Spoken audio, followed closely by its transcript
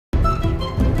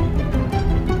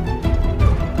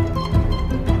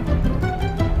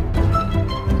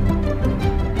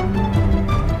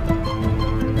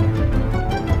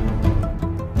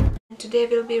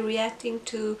today we'll be reacting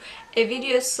to a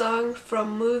video song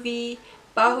from movie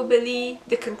Bahubali,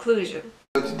 The Conclusion.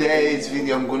 Today's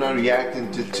video I'm gonna react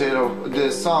into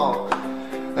the song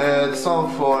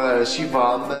for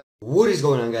Shivam. What is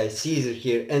going on, guys? Caesar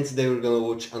here, and today we're gonna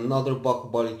watch another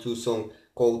Bahubali 2 song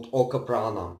called OKA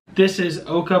PRANAM. This is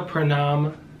OKA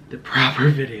PRANAM, the proper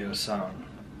video song.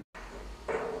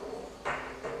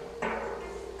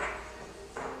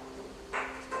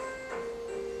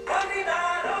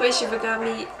 When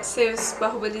Shivagami saves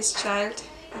Bahubali's child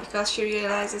because she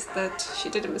realizes that she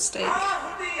did a mistake.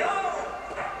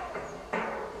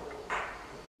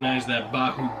 Recognize that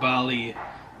Bahubali,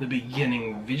 the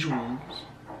beginning visuals.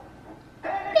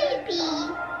 Baby.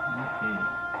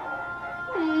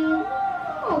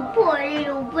 Oh, poor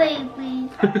little baby.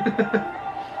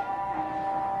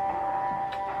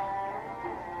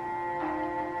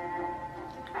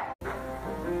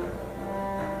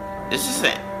 This is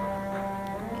it.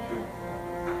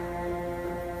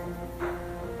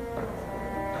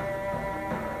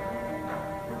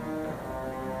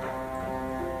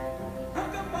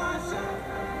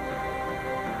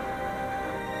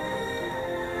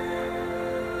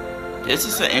 This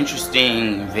is an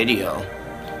interesting video.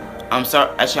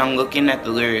 Actually, I'm looking at the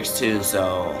lyrics too,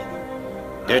 so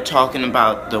they're talking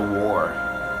about the war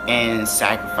and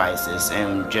sacrifices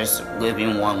and just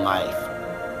living one life.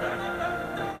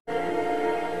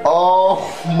 Oh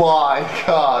my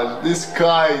god, this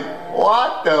guy,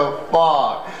 what the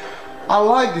fuck? I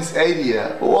like this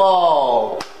idea.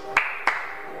 Whoa.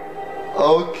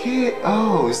 Okay,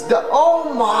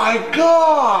 oh my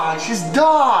god, she's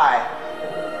died.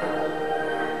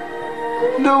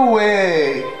 No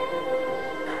way.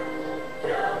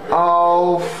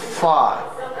 Oh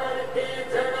fuck.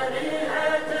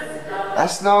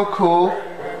 That's not cool.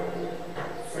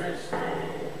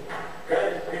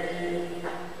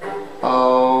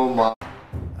 Oh my.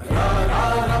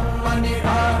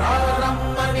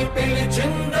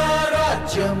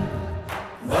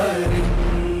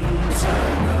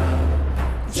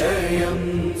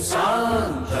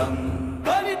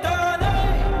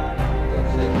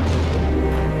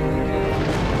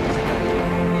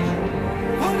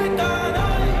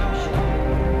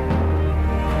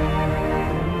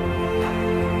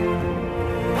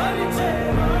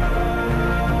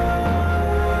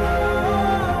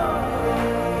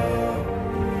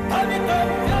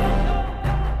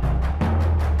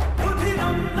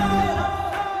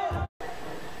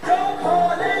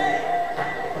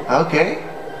 Okay.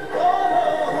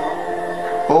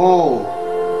 Oh.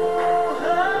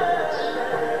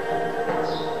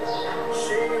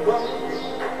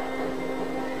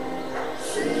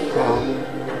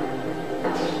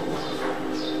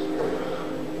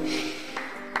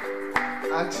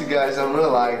 Actually, guys, I really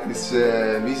like this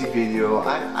music video.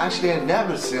 I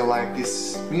never seen like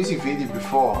this music video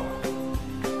before,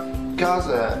 because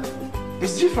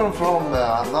it's different from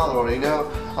another,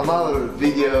 another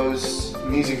videos,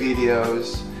 music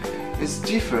videos. It's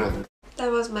different.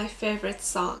 That was my favorite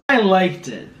song. I liked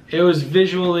it. It was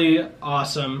visually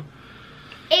awesome.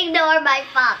 Ignore my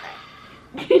father.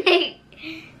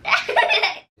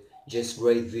 Just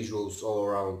great visuals all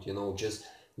around, just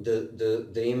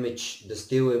the image, the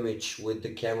still image with the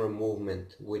camera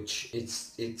movement, which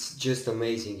it's just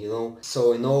amazing,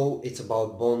 So it's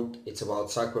about bond, it's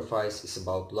about sacrifice, it's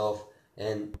about love,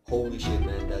 and holy shit,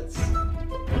 man, that's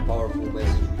a powerful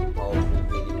message with a powerful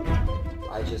video.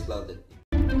 I just loved it.